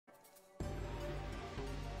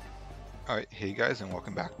Alright, hey guys, and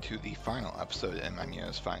welcome back to the final episode in my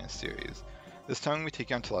Mira's Finest series. This time we take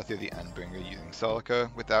on Telethia the Endbringer using Celica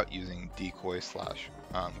without using Decoy slash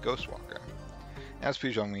Ghostwalker. As per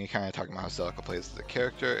usual, I'm going to kind of talk about how Celica plays as a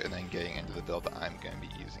character and then getting into the build that I'm going to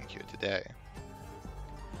be using here today.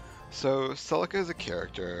 So Celica as a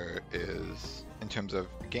character is, in terms of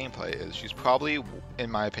gameplay, she's probably, in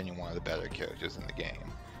my opinion, one of the better characters in the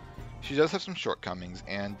game. She does have some shortcomings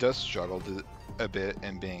and does struggle a bit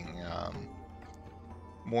in being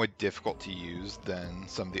more difficult to use than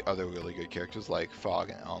some of the other really good characters like Phog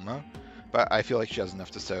and Elma, but I feel like she has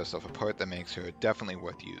enough to set herself apart that makes her definitely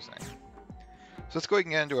worth using. So let's go ahead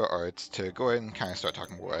and get into her arts to go ahead and kind of start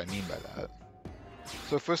talking about what I mean by that.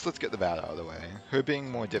 So first let's get the bad out of the way, her being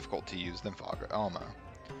more difficult to use than Phog or Elma.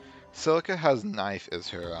 Celica has Knife as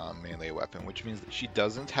her melee weapon, which means that she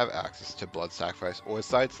doesn't have access to Blood Sacrifice or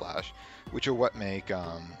Side Slash, which are what make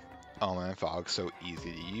Elma and Phog so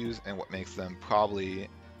easy to use and what makes them probably,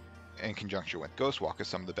 in conjunction with Ghostwalker,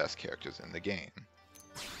 some of the best characters in the game.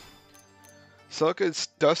 Celica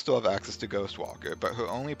does still have access to Ghostwalker, but her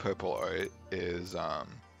only purple art is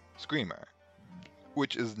Screamer,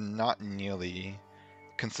 which is not nearly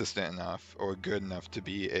consistent enough or good enough to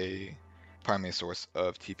be a primary source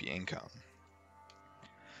of TP income.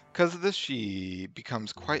 Because of this, she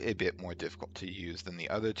becomes quite a bit more difficult to use than the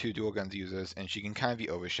other two dual guns users, and she can kind of be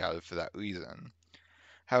overshadowed for that reason.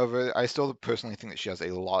 However, I still personally think that she has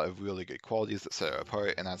a lot of really good qualities that set her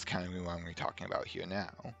apart, and that's kind of what I'm going to be talking about here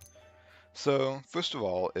now. So, first of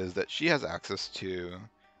all, is that she has access to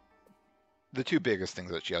the two biggest things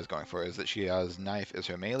that she has going for her is that she has Knife as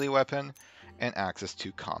her melee weapon, and access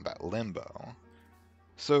to Combat Limbo.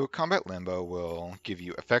 So Combat Limbo will give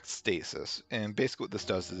you effect stasis, and basically what this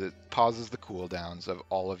does is it pauses the cooldowns of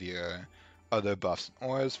all of your other buffs and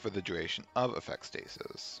auras for the duration of effect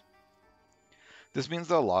stasis. This means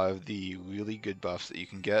that a lot of the really good buffs that you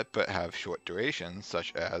can get but have short durations,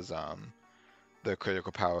 such as the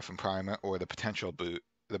critical power from Primer or the potential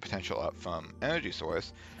up from Energy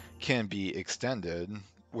Source, can be extended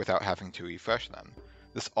without having to refresh them.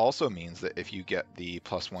 This also means that if you get the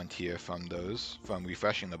 +1 tier from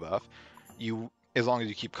refreshing the buff, as long as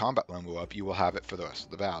you keep Combat Limbo up, you will have it for the rest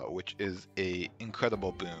of the battle, which is an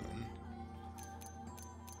incredible boon.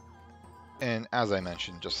 And as I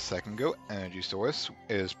mentioned just a second ago, Energy Source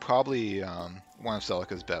is probably one of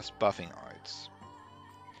Celica's best buffing arts.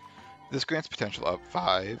 This grants potential up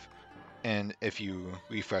 5, and if you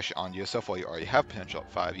refresh it onto yourself while you already have potential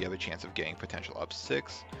up 5, you have a chance of getting potential up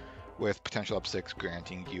 6, with potential up 6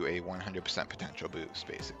 granting you a 100% potential boost,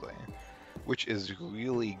 basically. Which is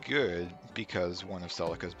really good because one of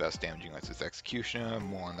Celica's best damaging arts is Executioner.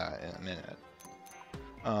 More on that in a minute.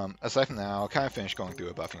 Aside from that, I'll kind of finish going through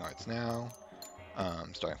her buffing arts now,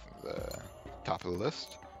 starting from the top of the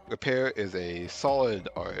list. Repair is a solid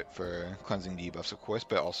art for cleansing debuffs, of course,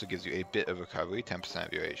 but it also gives you a bit of recovery, 10%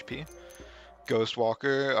 of your HP.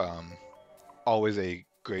 Ghostwalker, always a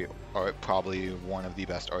great art, probably one of the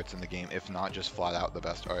best arts in the game, if not just flat out the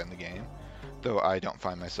best art in the game. Though I don't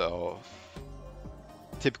find myself...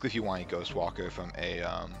 Typically, if you want a Ghostwalker from a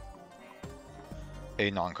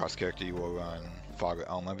non-cross character, you will run Phog or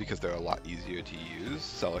Elma because they're a lot easier to use.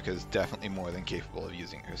 Celica is definitely more than capable of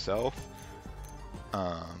using herself.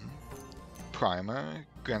 Primer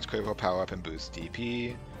grants critical power up and boosts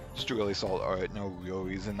DP. Just a really solid art, no real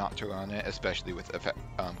reason not to run it, especially with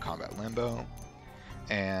Combat Limbo.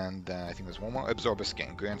 And then I think there's one more. Absorb a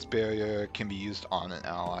Skin. Grants barrier, can be used on an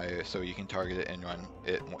ally, so you can target it and run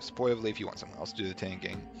it more supportively if you want someone else to do the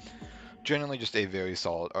tanking. Generally just a very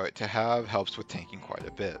solid art to have, helps with tanking quite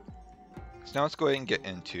a bit. So now let's go ahead and get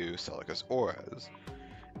into Celica's auras.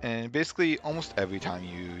 And basically, almost every time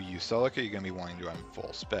you use Celica, you're going to be wanting to run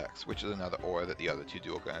full specs, which is another aura that the other two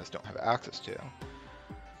dual guns don't have access to.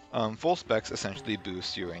 Full specs essentially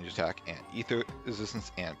boosts your range attack and ether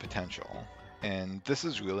resistance and potential. And this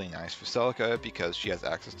is really nice for Celica because she has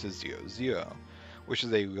access to 0-0, which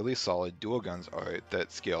is a really solid dual guns art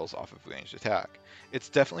that scales off of ranged attack. It's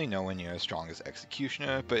definitely nowhere near as strong as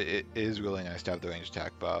Executioner, but it is really nice to have the ranged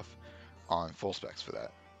attack buff on full specs for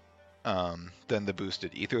that. Then the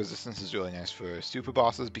boosted ether resistance is really nice for super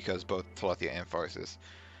bosses because both Telethia and Pharsis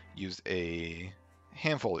use a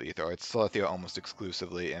handful of ether arts. Telethia almost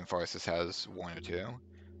exclusively, and Pharsis has one or two,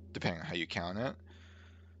 depending on how you count it.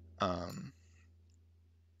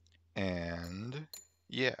 And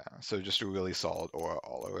yeah, so just a really solid aura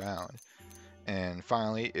all around. And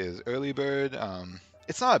finally is Early Bird.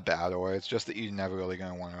 It's not a bad aura, it's just that you're never really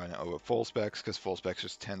going to want to run it over full specs because full specs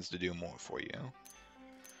just tends to do more for you.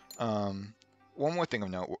 One more thing of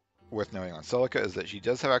note worth noting on Celica is that she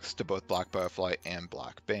does have access to both Black Butterfly and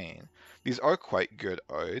Black Bane. These are quite good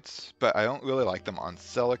arts, but I don't really like them on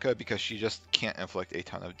Celica because she just can't inflict a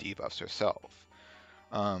ton of debuffs herself.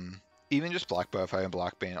 Even just Black Butterfly and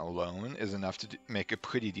Black Bane alone is enough to make a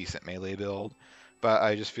pretty decent melee build, but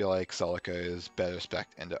I just feel like Celica is better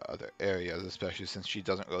spec'd into other areas, especially since she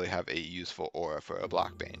doesn't really have a useful aura for a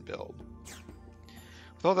Black Bane build.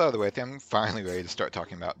 With all that out of the way, I think I'm finally ready to start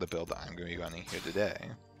talking about the build that I'm going to be running here today.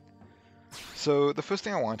 So the first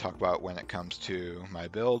thing I want to talk about when it comes to my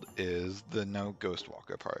build is the no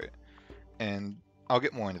Ghostwalker part. And I'll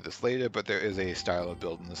get more into this later, but there is a style of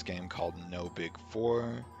build in this game called No Big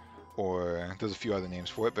 4, or there's a few other names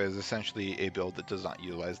for it, but it's essentially a build that does not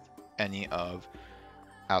utilize any of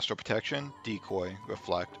Astral Protection, Decoy,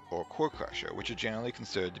 Reflect, or Core Crusher, which are generally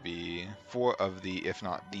considered to be 4 of the, if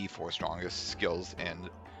not the 4 strongest skills and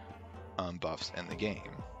buffs in the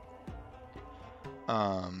game.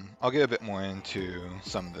 I'll get a bit more into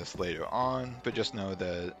some of this later on, but just know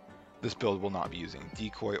that this build will not be using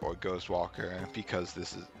Decoy or Ghostwalker because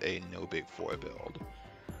this is a no big 4 build.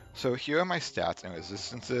 So here are my stats and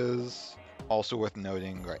resistances. Also worth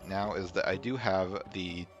noting right now is that I do have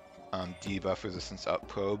the debuff resistance up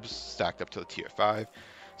probes stacked up to tier 5,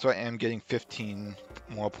 so I am getting 15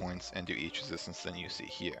 more points into each resistance than you see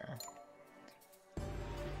here.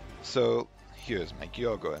 So here's my gear.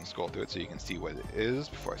 I'll go ahead and scroll through it so you can see what it is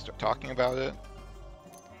before I start talking about it.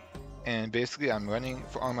 And basically I'm running,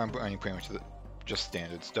 for armor I'm running pretty much just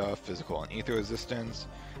standard stuff, physical and ether resistance,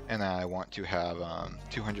 and I want to have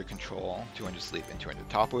 200 control, 200 sleep, and 200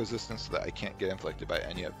 topple resistance so that I can't get inflicted by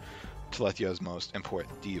any of Telethia's most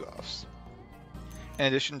important debuffs. In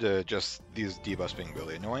addition to just these debuffs being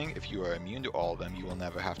really annoying, if you are immune to all of them, you will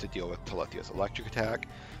never have to deal with Telethia's electric attack,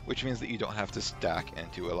 which means that you don't have to stack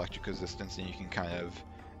into electric resistance and you can kind of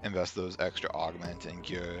invest those extra augment and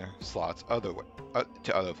gear slots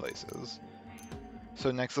to other places.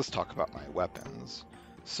 So next let's talk about my weapons.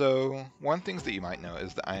 So one thing that you might know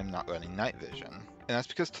is that I am not running night vision, and that's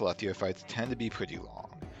because Telethia fights tend to be pretty long,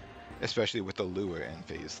 especially with the lure in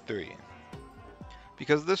phase 3.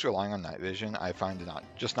 Because of this relying on night vision, I find to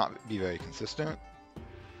not be very consistent.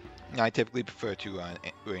 And I typically prefer to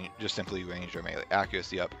run just simply ranged or melee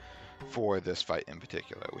accuracy up for this fight in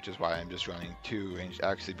particular, which is why I'm just running 2 ranged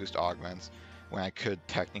accuracy boost augments when I could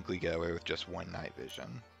technically get away with just 1 night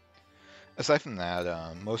vision. Aside from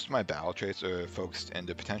that, most of my battle traits are focused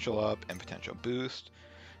into potential up and potential boost,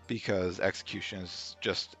 because execution is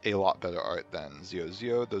just a lot better art than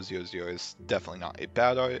 0-0, though 0-0 is definitely not a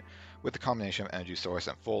bad art. With the combination of energy source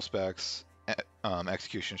and full specs,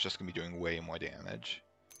 execution is just going to be doing way more damage.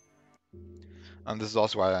 This is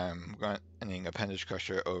also why I'm running Appendage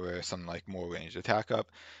Crusher over some more ranged attack up,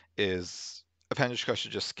 is Appendage Crusher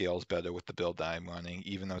just scales better with the build that I'm running,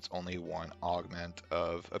 even though it's only 1 augment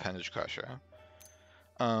of Appendage Crusher.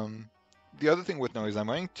 The other thing worth noting is I'm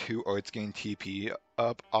running 2 arts gain TP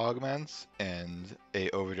up augments and a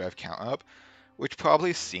overdrive count up, which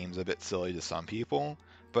probably seems a bit silly to some people,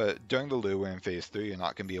 but during the lure in phase 3 you're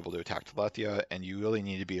not going to be able to attack Telethia, and you really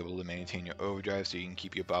need to be able to maintain your overdrive so you can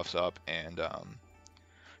keep your buffs up and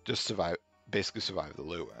just basically survive the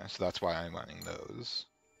lure, so that's why I'm running those.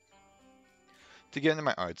 To get into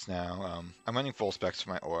my arts now, I'm running full specs for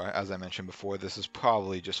my aura. As I mentioned before, this is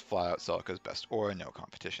probably just flat out Celica's best aura, no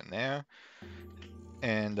competition there.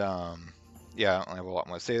 And yeah, I don't have a lot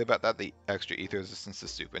more to say about that. The extra ether resistance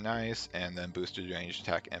is super nice, and then boosted ranged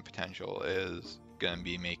attack and potential is going to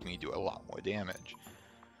be making me do a lot more damage.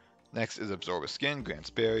 Next is Absorb a Skin, grants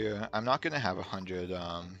barrier. I'm not going to have 100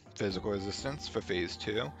 physical resistance for phase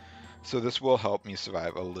 2, so this will help me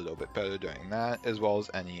survive a little bit better during that, as well as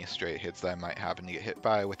any straight hits that I might happen to get hit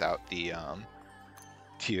by without the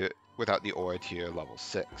aura tier level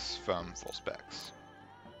 6 from full specs.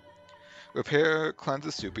 Repair Cleanse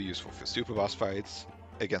is super useful for super boss fights.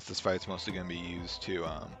 Against this fight, it's mostly going to be used to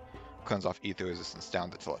cleanse off ether resistance down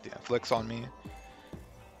that Telethia inflicts on me.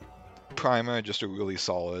 Primer, just a really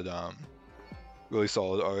solid art.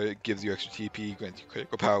 It gives you extra TP, grants you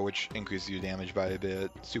critical power, which increases your damage by a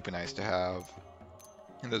bit. Super nice to have.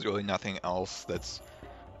 And there's really nothing else that's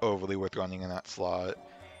overly worth running in that slot.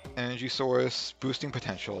 Energy source, boosting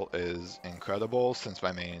potential is incredible, since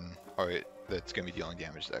my main art that's going to be dealing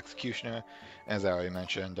damage to Executioner. As I already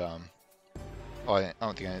mentioned, I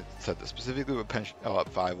don't think I said this specifically, but Potential up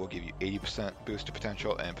 5 will give you 80% boost to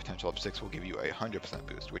potential, and Potential up 6 will give you a 100%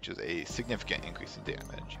 boost, which is a significant increase in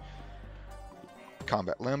damage.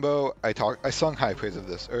 Combat Limbo, I sung high praise of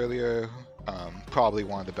this earlier, probably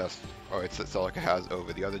one of the best arts that Celica has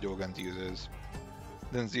over the other dual guns users.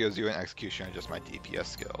 Then 0-0 and Execution are just my DPS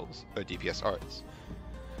skills, or DPS arts.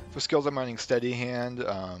 For skills, I'm running Steady Hand,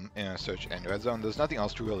 Inner Search, and Red Zone. There's nothing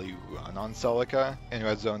else to really run on Celica, and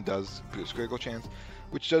Red Zone does boost critical chance,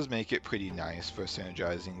 which does make it pretty nice for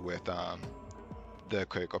synergizing with the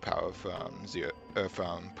critical power from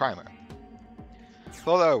Primer. With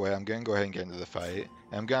all that out of the way, I'm going to go ahead and get into the fight,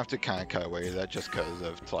 and I'm going to have to kind of cut away to that just because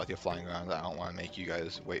of Telethia flying around. I don't want to make you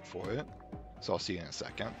guys wait for it, so I'll see you in a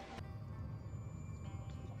second.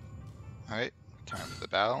 Alright, time for the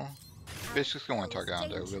battle. Basically just going to want to target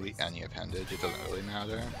onto really any appendage, it doesn't really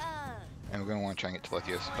matter. And we're going to want to try and get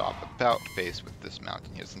Telethia to stop about face with this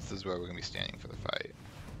mountain here, since this is where we're going to be standing for the fight.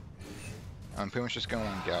 I'm pretty much just going to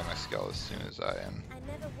want to get out my skill as soon as I am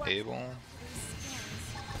able.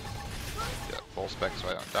 Get full spec so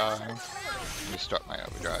I don't die. Restart my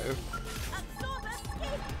overdrive.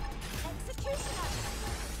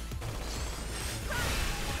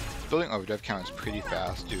 Building overdrive count is pretty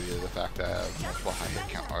fast due to the fact that I have multiple high hit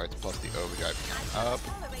count arts plus the overdrive count up.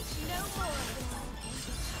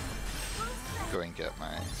 Go ahead and get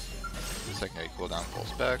my secondary cooldown full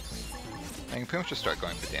spec. I can pretty much just start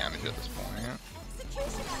going for damage at this point.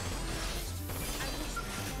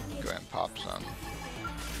 Go ahead and pop some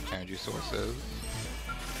energy sources.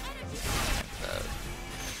 That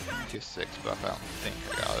tier 6 buff, I don't think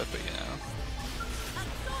I got it, but you know.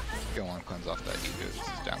 Go on, cleanse off that ego. This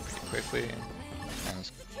is down pretty quickly. And I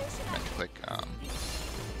was meant to click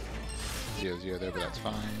 0-0 there, but that's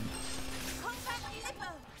fine.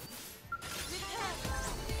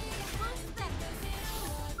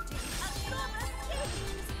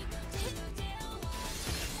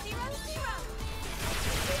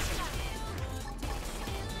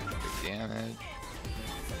 Big damage.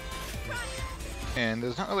 And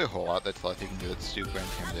there's not really a whole lot that Telethia can do that's super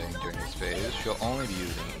intimidating during this phase. She'll only be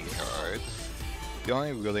using Ether Arts. The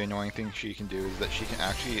only really annoying thing she can do is that she can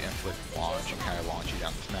actually inflict launch and kind of launch you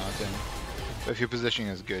down this mountain. But if your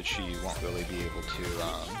positioning is good, she won't really be able to,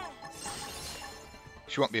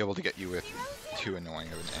 she won't be able to get you with too annoying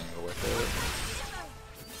of an angle with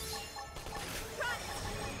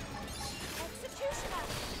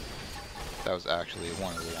it. That was actually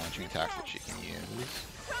one of the launching attacks that she can use.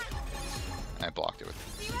 I blocked it with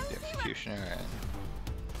the Executioner, and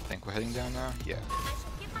I think we're heading down now? Yeah.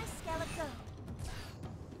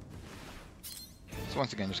 So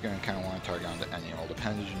once again, just going to kind of want to target onto any old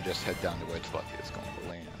appendage and just head down to where Telethia is going to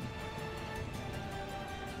land.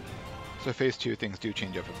 So phase 2, things do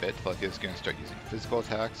change up a bit. Telethia is going to start using physical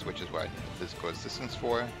attacks, which is what I need the physical assistance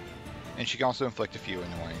for. And she can also inflict a few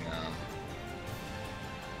annoying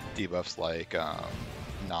debuffs like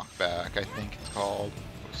knockback, I think it's called.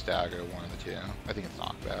 Stagger, one of the two. I think it's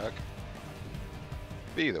knockback.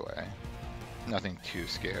 But either way, nothing too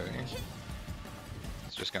scary.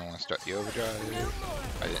 It's just gonna want to start the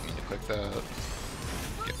overdrive. I didn't mean to click that.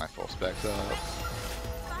 Get my full specs up.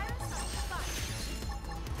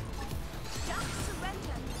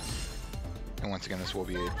 And once again, this will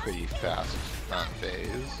be a pretty fast run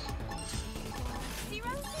phase.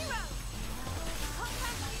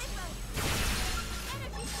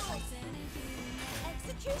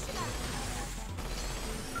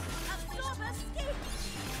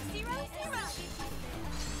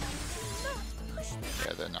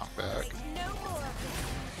 Yeah, the knockback.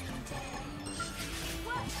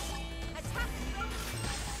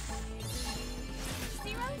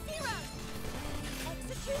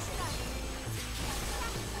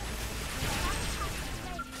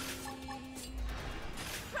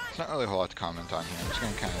 It's not really a whole lot to comment on here. I'm just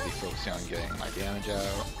going to kind of be focusing on getting my damage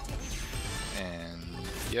out. And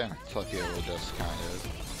yeah, Telethia will just kind of...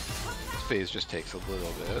 This phase just takes a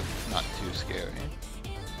little bit, not too scary.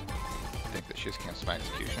 I think that she just cancels my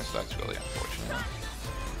execution, so that's really unfortunate.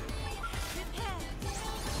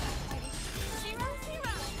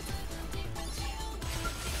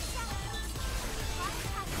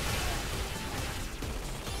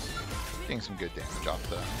 Getting some good damage off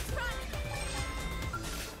though.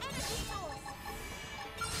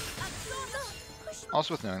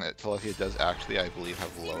 Also with knowing that Telethia does actually, I believe,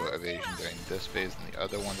 have lower evasion during this phase than the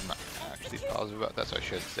other ones. I'm not actually positive about that, so I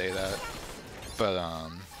should say that. But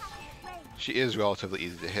she is relatively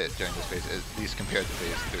easy to hit during this phase, at least compared to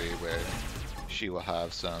phase 3, where she will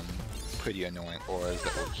have some pretty annoying auras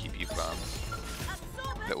that will keep you from,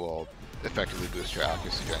 that will effectively boost your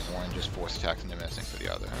accuracy during one and just force attacks into missing for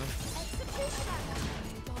the other.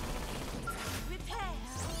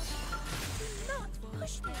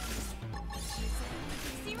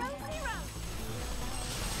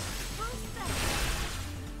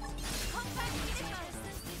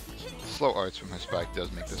 Slow arts from her spike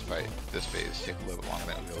does make this phase take a little bit longer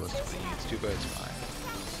than it realistically needs to, but it's fine.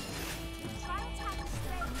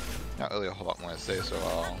 Not really a whole lot more to say, so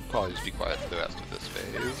I'll probably just be quiet for the rest of this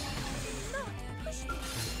phase.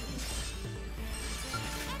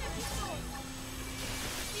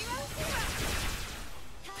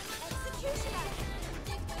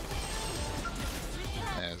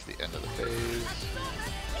 As the end of the phase,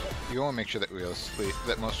 you want to make sure that realistically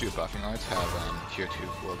that most of your buffing arts have tier 2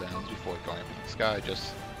 cooldowns before going up in the sky,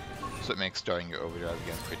 just so it makes starting your overdrive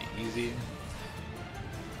again pretty easy.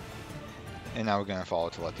 And now we're going to follow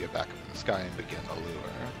Telethia back up in the sky and begin the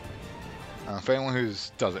lure. For anyone who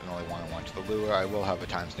doesn't really want to watch the lure, I will have a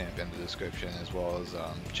timestamp in the description as well as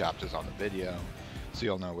chapters on the video, so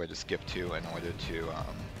you'll know where to skip to in order to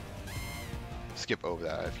skip over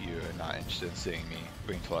that if you're not interested in seeing me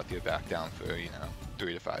bring Telethia back down for, 3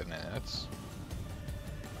 to 5 minutes.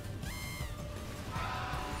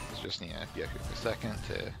 So just need to be up here for a second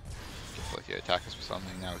to get Telethia to attack us for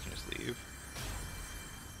something. Now we can just leave.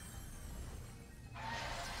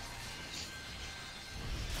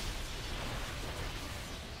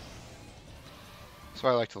 So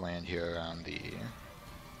I like to land here around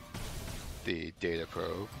the data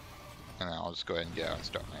probe, and then I'll just go ahead and get out and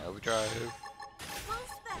start my overdrive.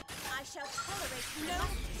 I shall tolerate no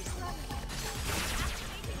disruption.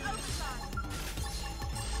 Activating overdrive.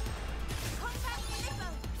 Combat Limbo.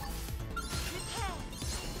 Repair.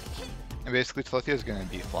 And basically Telethia is going to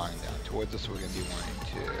be flying down towards us, so we're going to be wanting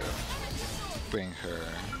to bring her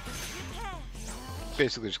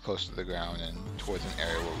basically just close to the ground and towards an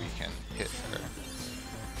area where we can hit her.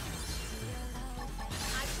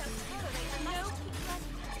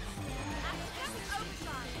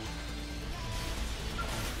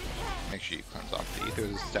 Make sure you cleanse off the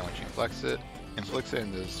ethers, down when she inflicts it, and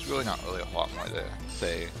there's really not really a whole lot more to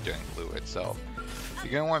say during the lure itself.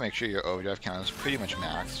 You're going to want to make sure your overdrive count is pretty much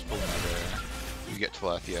maxed for whenever you get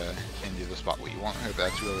Telethia into the spot where you want her, but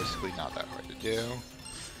that's realistically not that hard to do.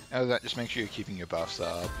 Other than that, just make sure you're keeping your buffs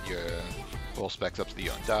up, your full specs up so that you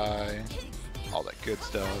don't die, all that good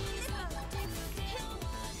stuff.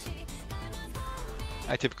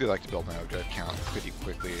 I typically like to build my overdrive count pretty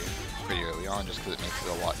quickly, pretty early on, just because it makes it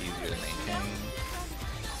a lot easier to maintain.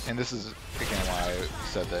 And this is, again, why I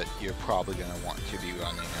said that you're probably going to want to be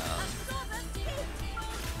running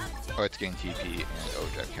Arts Gain TP and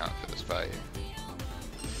overdrive count for this fight.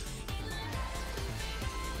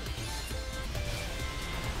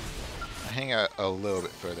 I hang out a little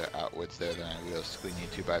bit further outwards there than I realistically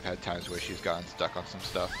need to, but I've had times where she's gotten stuck on some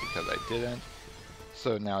stuff because I didn't.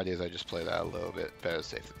 So nowadays I just play that a little bit better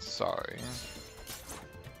safe than sorry.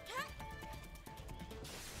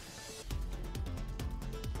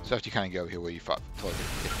 So after you kind of get over here where you fought Telethia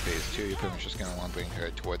in phase 2, you're pretty much just going to want to bring her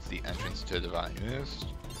towards the entrance to Divine Roost.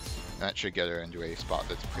 And that should get her into a spot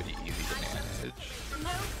that's pretty easy to manage.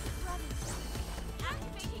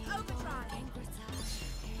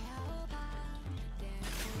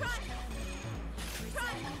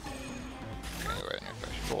 Okay, right in your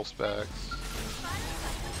fresh full specs.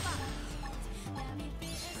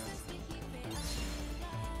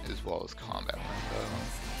 As well as Combat Limbo.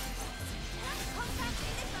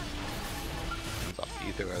 Comes off the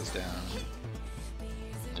Ether Res down.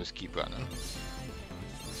 And just keep running.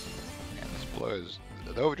 And this blows.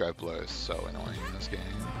 The overdrive blow is so annoying in this game.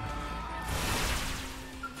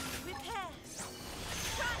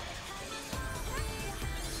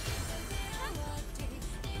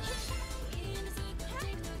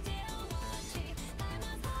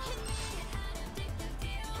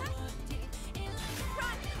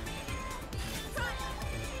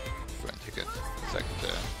 Second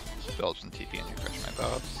to build some TP and refresh my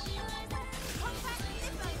buffs.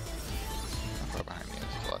 How far behind me is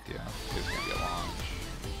Telethia? She's gonna be a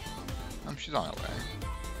launch. She's on her way.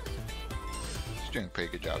 She's doing a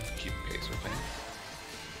pretty good job of keeping pace with me.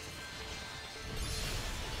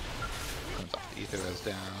 Comes off the Ether Res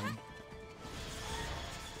down.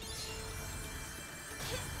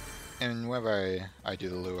 And whenever I do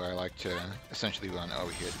the lure, I like to essentially run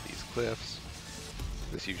over here to these cliffs.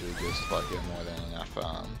 This usually gives Telethia more than enough,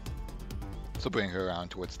 so bring her around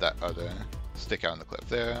towards that other stick out on the cliff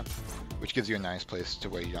there, which gives you a nice place to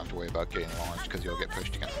where you don't have to worry about getting launched because you'll get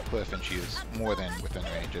pushed against the cliff, and she is more than within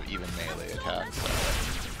range of even melee attacks.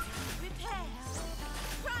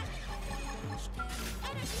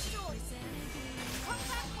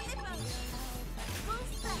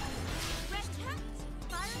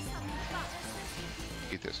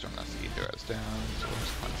 Ether Storm, that's the Ether Res down, so we'll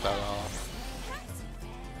just cleanse that off.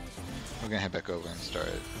 We're gonna head back over and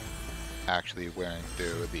start actually wearing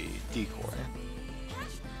through the Decoy.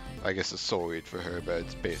 I guess it's soul read for her, but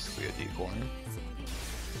it's basically a decoy.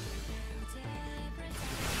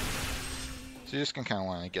 So you're just gonna kind of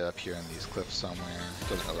want to get up here in these cliffs somewhere.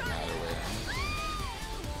 Doesn't really matter where.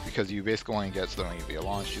 Because you basically want to get so that when you be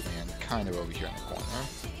launched, you land kind of over here in the corner.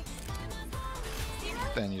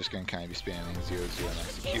 Then you're just going to kind of be spamming 0-0 and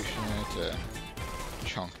Executioner to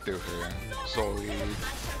chunk through her soul read,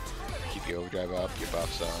 keep your overdrive up, your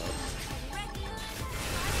buffs up.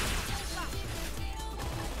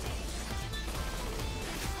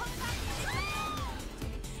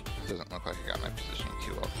 Doesn't look like I got my positioning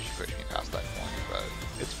too well because she pushed me past that point, but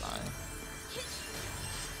it's fine.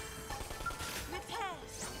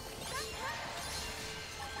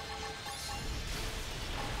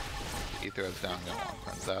 Ether is down, gonna want to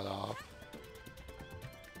cleanse that off.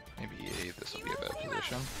 Maybe this will be a better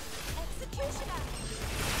position.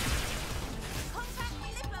 Combat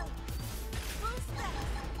Limbo. Full step.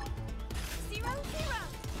 0-0.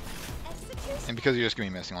 And because you're just gonna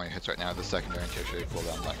be missing all your hits right now, the secondary and tertiary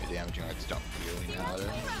cooldowns on your damaging arts don't really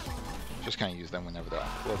matter. Just kind of use them whenever they're on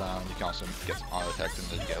cooldown. You can also get some auto attacks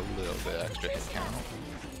and then get a little bit extra hit count.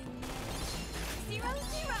 0-0.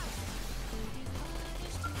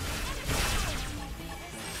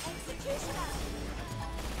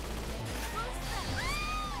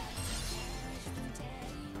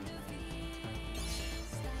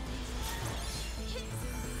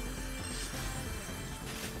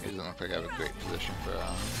 It doesn't look like I have a great position for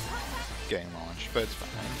getting launched, but it's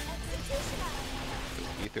fine.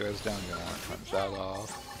 Ether is down, you're gonna want to cleanse that off.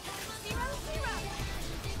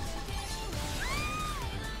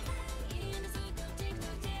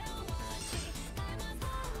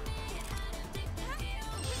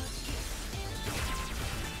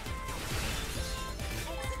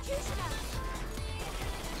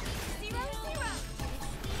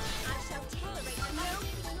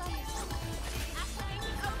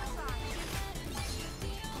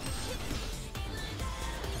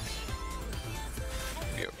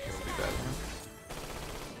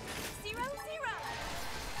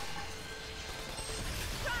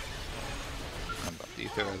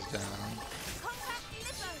 Ether is down. Combat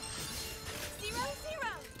Limbo. 0-0.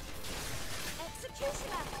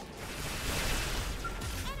 Executioner.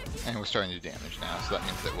 And we're starting to do damage now, so that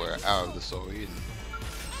means that we're out of the soul read.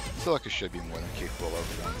 Celica should be more than capable of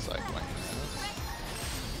one cycling.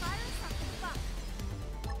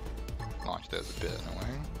 Launch there is a bit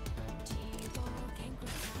annoying.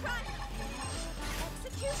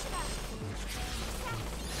 Executioner.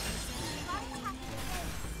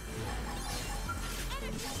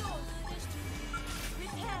 Energy source.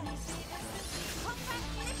 Repair. Combat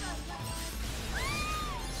Limbo.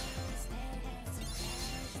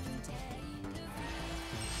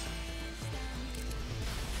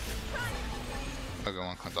 I'll go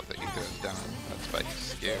on comes up the ether is down. That spike is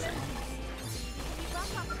scary.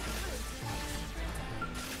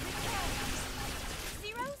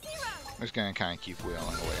 I'm just gonna kind of keep wheeling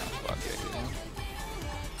away on Phog here.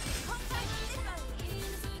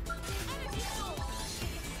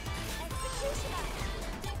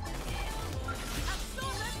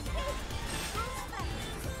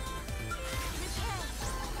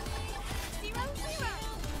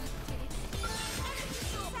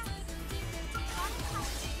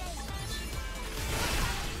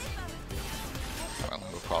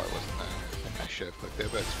 Probably wasn't there. I think I should have clicked there,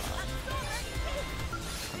 but it's fine.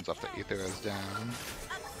 Comes off the ether is down.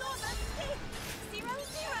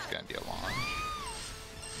 It's gonna be a launch.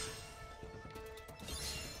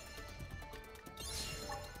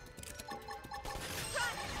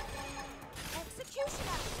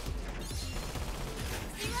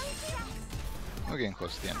 We're getting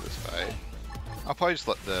close to the end of this fight. I'll probably just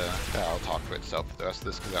let the battle talk for itself for the rest of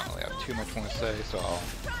this because I don't really have too much more to say, so I'll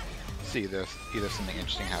see either something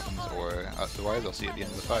interesting happens or otherwise I'll see you at the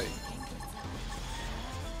end of the fight.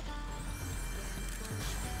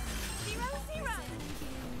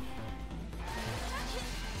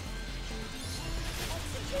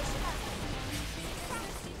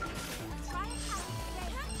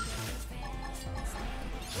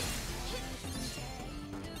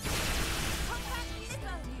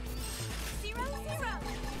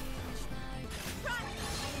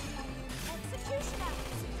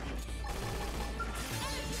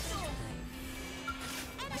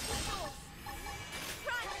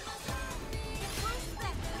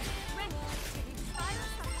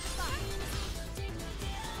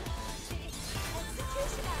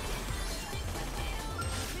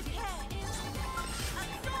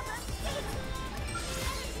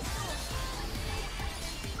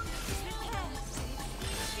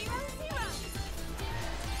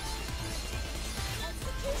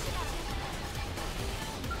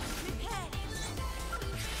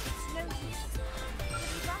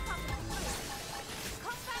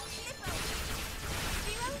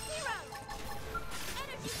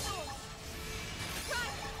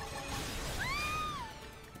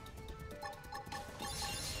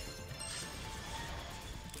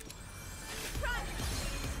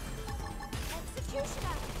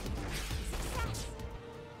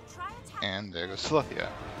 and there goes Telethia.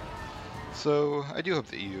 So I do hope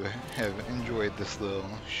that you have enjoyed this little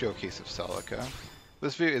showcase of Celica.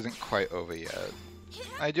 This video isn't quite over yet.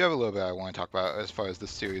 I do have a little bit I want to talk about as far as the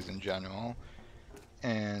series in general,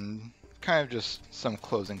 and kind of just some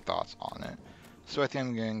closing thoughts on it. So I think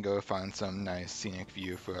I'm going to go find some nice scenic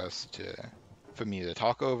view for me to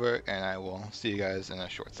talk over, and I will see you guys in a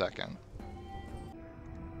short second.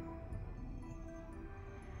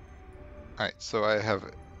 Alright, so I have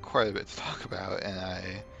quite a bit to talk about, and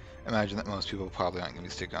I imagine that most people probably aren't going to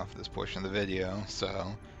be sticking around for this portion of the video,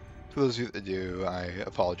 so for those of you that do, I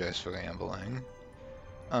apologize for rambling.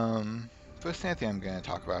 First thing I think I'm going to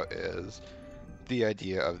talk about is the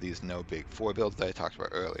idea of these no big 4 builds that I talked about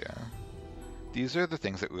earlier. These are the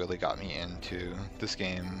things that really got me into this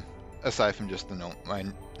game, aside from just my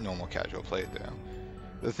normal casual playthrough.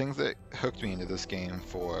 The things that hooked me into this game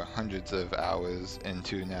for hundreds of hours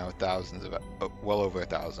into now thousands of, well over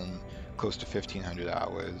 1,000, close to 1,500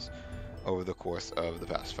 hours over the course of the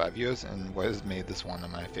past 5 years, and what has made this one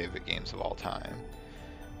of my favorite games of all time.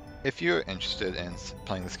 If you're interested in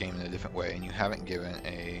playing this game in a different way and you haven't given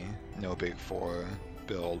a no big 4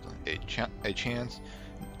 build a chance,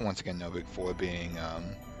 once again no big 4 being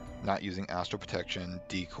not using Astral Protection,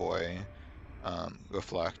 Decoy,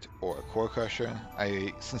 Reflect, or Core Crusher,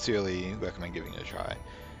 I sincerely recommend giving it a try.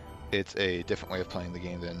 It's a different way of playing the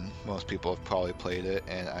game than most people have probably played it,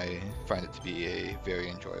 and I find it to be a very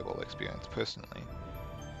enjoyable experience personally.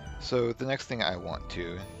 So the next thing I want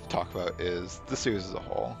to talk about is the series as a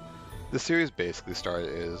whole. The series basically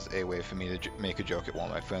started as a way for me to make a joke at one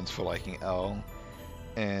of my friends for liking L,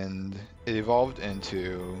 and it evolved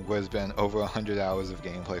into what has been over 100 hours of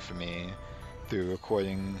gameplay for me through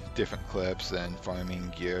recording different clips and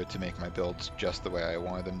farming gear to make my builds just the way I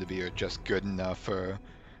wanted them to be, or just good enough for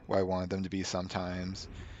what I wanted them to be sometimes,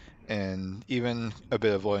 and even a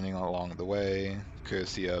bit of learning along the way,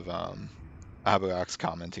 courtesy of Abarax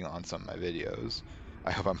commenting on some of my videos.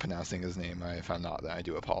 I hope I'm pronouncing his name right. If I'm not, then I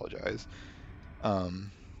do apologize.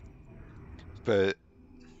 But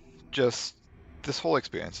just this whole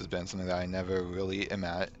experience has been something that I never really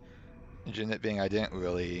imagined it being.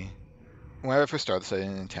 When I first started this, I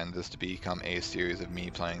didn't intend this to become a series of me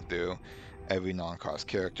playing through every non-cross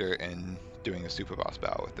character and doing a super boss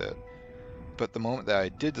battle with it. But the moment that I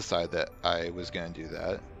did decide that I was going to do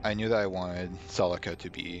that, I knew that I wanted Celica to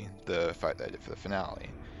be the fight that I did for the finale.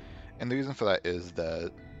 And the reason for that is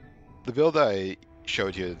that the build that I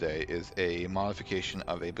showed here today is a modification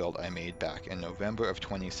of a build I made back in November of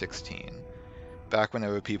 2016. Back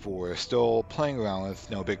whenever people were still playing around with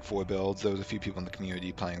no big 4 builds, there was a few people in the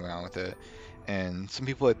community playing around with it, and some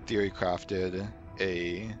people had theory crafted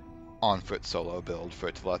a on-foot solo build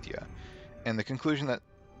for Telethia. And the conclusion that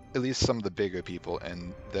at least some of the bigger people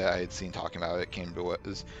and that I had seen talking about it came to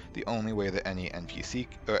was the only way that any NPC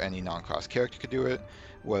or any non-cross character could do it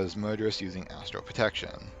was Murderous using Astral Protection.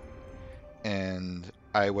 And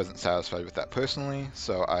I wasn't satisfied with that personally,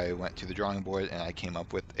 so I went to the drawing board and I came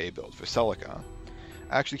up with a build for Celica.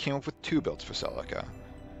 I actually came up with 2 builds for Celica.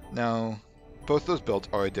 Now, both those builds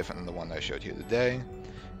are different than the one that I showed here today,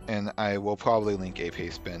 and I will probably link a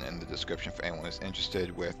paste bin in the description for anyone who's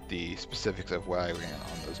interested with the specifics of what I ran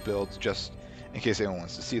on those builds, just in case anyone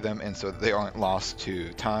wants to see them, and so that they aren't lost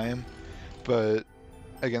to time. But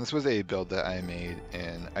again, this was a build that I made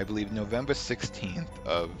in, I believe, November 16th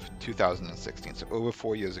of 2016, so over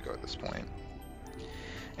 4 years ago at this point.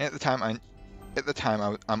 And at the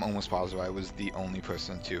time, I'm almost positive I was the only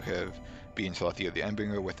person to have beaten Telethia the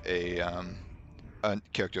Endbringer with a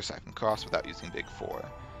character aside from Cross without using Big 4.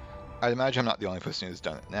 I'd imagine I'm not the only person who's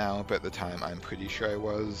done it now, but at the time I'm pretty sure I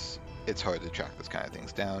was. It's hard to track those kind of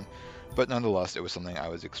things down, but nonetheless it was something I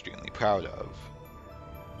was extremely proud of.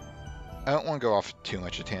 I don't want to go off too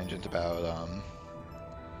much a tangent about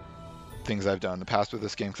things I've done in the past with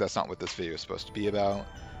this game, because that's not what this video is supposed to be about,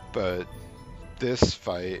 but this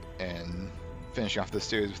fight and finishing off this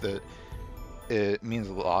series with it means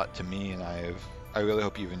a lot to me, and I really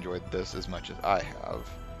hope you've enjoyed this as much as I have.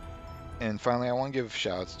 And finally, I want to give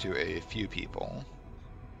shoutouts to a few people.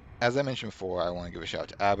 As I mentioned before, I want to give a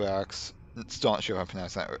shout out to Abrax. Still not sure if I'm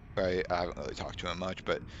pronouncing that right. I haven't really talked to him much,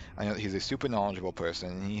 but I know that he's a super knowledgeable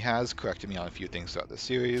person, and he has corrected me on a few things throughout the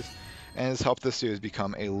series, and has helped the series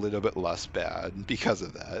become a little bit less bad because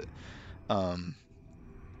of that.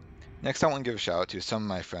 Next, I want to give a shout out to some of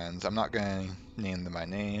my friends. I'm not going to name them by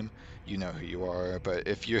name. You know who you are, but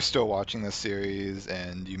if you're still watching this series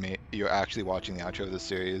and you're actually watching the outro of this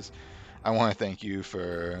series, I want to thank you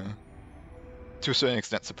for, to a certain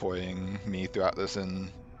extent, supporting me throughout this,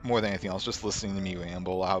 and more than anything else, just listening to me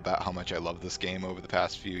ramble about how much I love this game over the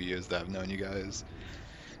past few years that I've known you guys.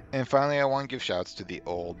 And finally, I want to give shouts to the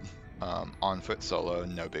old on-foot solo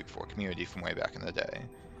no big 4 community from way back in the day.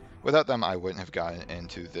 Without them, I wouldn't have gotten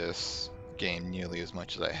into this game nearly as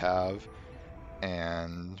much as I have,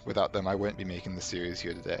 and without them, I wouldn't be making the series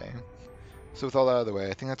here today. So with all that out of the way,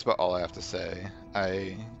 I think that's about all I have to say.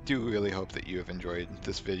 I do really hope that you have enjoyed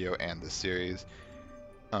this video and this series.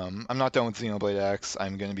 I'm not done with Xenoblade X.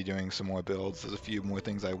 I'm going to be doing some more builds. There's a few more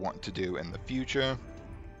things I want to do in the future,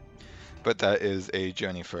 but that is a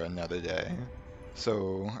journey for another day.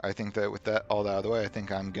 So I think that with that all out of the way, I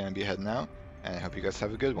think I'm going to be heading out, and I hope you guys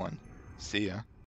have a good one. See ya.